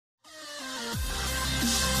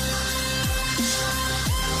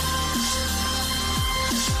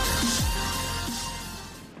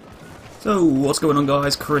So what's going on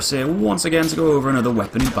guys, Chris here once again to go over another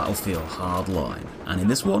weapon in Battlefield Hardline. And in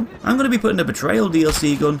this one, I'm going to be putting a Betrayal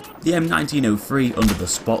DLC gun, the M1903, under the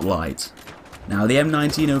spotlight. Now the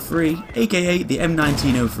M1903, aka the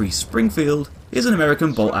M1903 Springfield, is an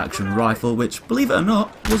American bolt-action rifle which, believe it or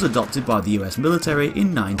not, was adopted by the US military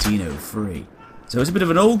in 1903. So it's a bit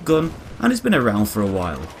of an old gun, and it's been around for a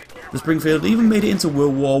while. The Springfield even made it into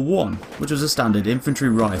World War I, which was a standard infantry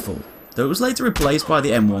rifle, though it was later replaced by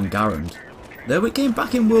the M1 Garand. Though it came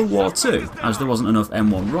back in World War II, as there wasn't enough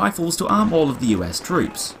M1 rifles to arm all of the US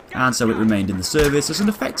troops, and so it remained in the service as an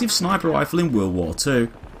effective sniper rifle in World War II,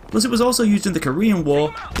 plus it was also used in the Korean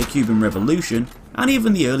War, the Cuban Revolution, and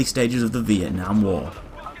even the early stages of the Vietnam War.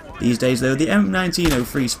 These days though, the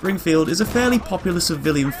M1903 Springfield is a fairly popular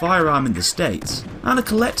civilian firearm in the States, and a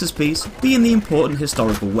collector's piece, being the important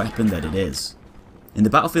historical weapon that it is. In the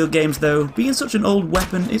Battlefield games though, being such an old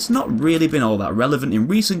weapon, it's not really been all that relevant in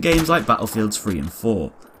recent games like Battlefields 3 and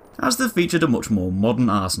 4, as they've featured a much more modern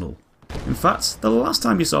arsenal. In fact, the last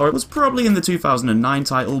time you saw it was probably in the 2009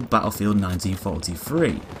 title Battlefield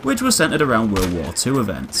 1943, which was centred around World War II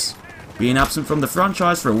events. Being absent from the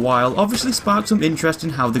franchise for a while obviously sparked some interest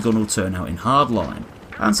in how the gun will turn out in Hardline,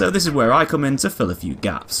 and so this is where I come in to fill a few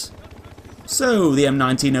gaps. So the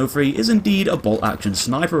M1903 is indeed a bolt-action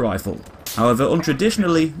sniper rifle. However,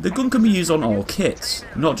 untraditionally, the gun can be used on all kits,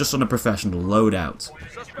 not just on a professional loadout.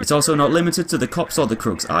 It's also not limited to the cops or the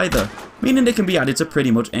crooks either, meaning it can be added to pretty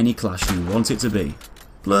much any class you want it to be.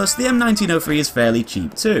 Plus, the M1903 is fairly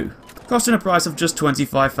cheap too, costing a price of just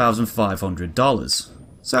 $25,500.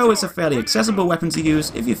 So it's a fairly accessible weapon to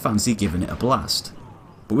use if you fancy giving it a blast.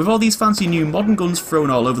 But with all these fancy new modern guns thrown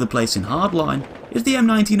all over the place in Hardline, is the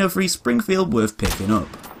M1903 Springfield worth picking up?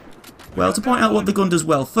 Well, to point out what the gun does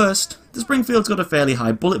well first, the Springfield's got a fairly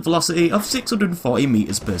high bullet velocity of 640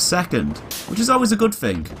 meters per second, which is always a good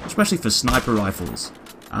thing, especially for sniper rifles,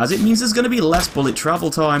 as it means there's going to be less bullet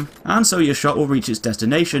travel time, and so your shot will reach its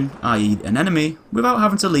destination, i.e. an enemy, without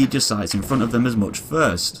having to lead your sights in front of them as much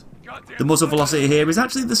first. The muzzle velocity here is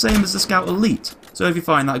actually the same as the Scout Elite, so if you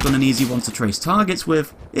find that gun an easy one to trace targets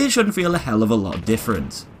with, it shouldn't feel a hell of a lot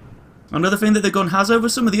different. Another thing that the gun has over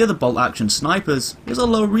some of the other bolt-action snipers is a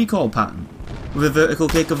low recoil pattern. With a vertical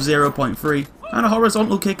kick of 0.3 and a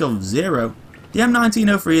horizontal kick of 0, the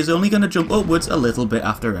M1903 is only going to jump upwards a little bit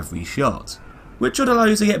after every shot, which should allow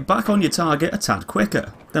you to get back on your target a tad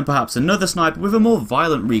quicker than perhaps another sniper with a more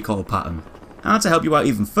violent recoil pattern. And to help you out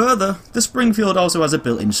even further, the Springfield also has a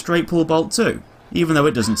built-in straight pull bolt too, even though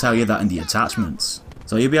it doesn't tell you that in the attachments,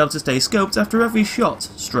 so you'll be able to stay scoped after every shot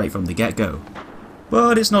straight from the get-go.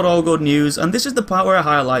 But it's not all good news, and this is the part where I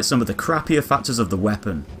highlight some of the crappier factors of the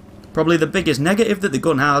weapon. Probably the biggest negative that the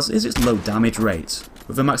gun has is its low damage rate,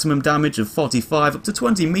 with a maximum damage of 45 up to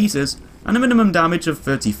 20 meters and a minimum damage of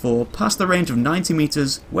 34 past the range of 90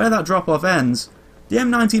 meters where that drop off ends. The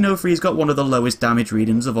M1903's got one of the lowest damage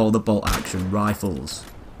readings of all the bolt-action rifles,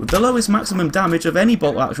 with the lowest maximum damage of any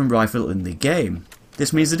bolt-action rifle in the game.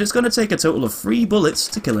 This means that it's going to take a total of 3 bullets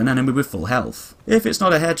to kill an enemy with full health, if it's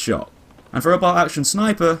not a headshot. And for a bolt-action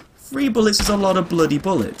sniper, 3 bullets is a lot of bloody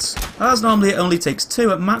bullets, as normally it only takes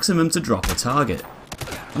 2 at maximum to drop a target.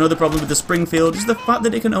 Another problem with the Springfield is the fact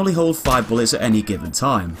that it can only hold 5 bullets at any given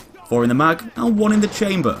time, 4 in the mag and 1 in the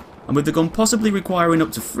chamber, and with the gun possibly requiring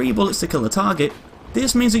up to 3 bullets to kill a target,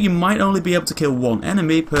 this means that you might only be able to kill 1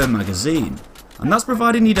 enemy per magazine, and that's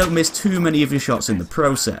providing you don't miss too many of your shots in the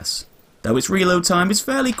process. Though its reload time is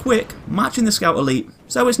fairly quick, matching the Scout Elite,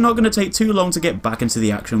 so it's not going to take too long to get back into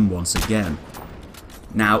the action once again.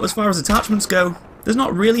 Now, as far as attachments go, there's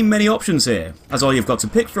not really many options here, as all you've got to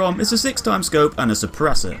pick from is a 6x scope and a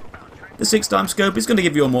suppressor. The 6x scope is going to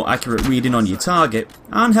give you a more accurate reading on your target,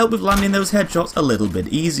 and help with landing those headshots a little bit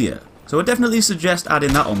easier, so I definitely suggest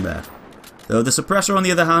adding that on there. Though the suppressor on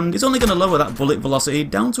the other hand is only going to lower that bullet velocity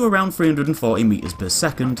down to around 340 meters per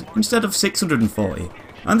second instead of 640.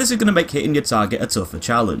 And this is going to make hitting your target a tougher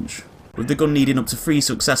challenge. With the gun needing up to 3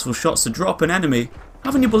 successful shots to drop an enemy,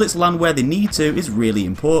 having your bullets land where they need to is really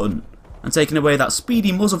important, and taking away that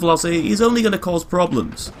speedy muzzle velocity is only going to cause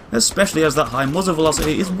problems, especially as that high muzzle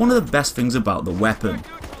velocity is one of the best things about the weapon.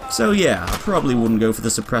 So yeah, I probably wouldn't go for the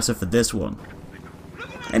suppressor for this one.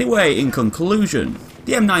 Anyway, in conclusion,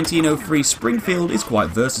 the M1903 Springfield is quite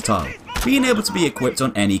versatile, being able to be equipped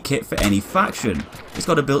on any kit for any faction. It's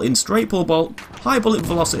got a built-in straight pull bolt, high bullet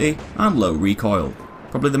velocity and low recoil.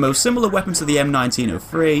 Probably the most similar weapon to the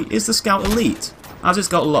M1903 is the Scout Elite, as it's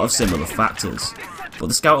got a lot of similar factors. But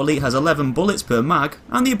the Scout Elite has 11 bullets per mag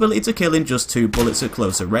and the ability to kill in just 2 bullets at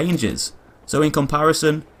closer ranges, so in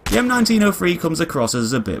comparison, the M1903 comes across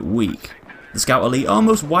as a bit weak. The Scout Elite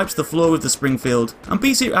almost wipes the floor with the Springfield and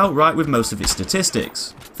beats it outright with most of its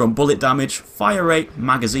statistics, from bullet damage, fire rate,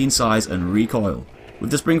 magazine size and recoil,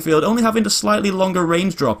 with the Springfield only having a slightly longer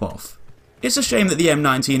range drop off. It's a shame that the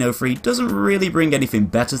M1903 doesn't really bring anything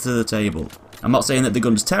better to the table. I'm not saying that the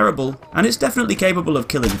gun's terrible, and it's definitely capable of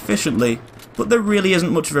killing efficiently, but there really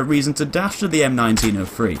isn't much of a reason to dash to the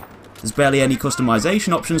M1903. There's barely any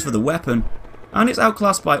customization options for the weapon, and it's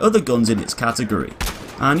outclassed by other guns in its category.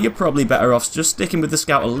 And you're probably better off just sticking with the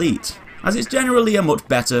Scout Elite, as it's generally a much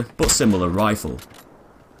better but similar rifle.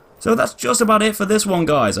 So that's just about it for this one,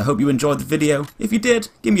 guys. I hope you enjoyed the video. If you did,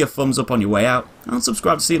 give me a thumbs up on your way out, and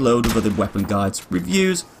subscribe to see loads of other weapon guides,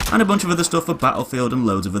 reviews, and a bunch of other stuff for Battlefield and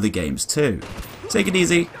loads of other games too. Take it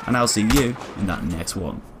easy, and I'll see you in that next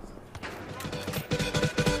one.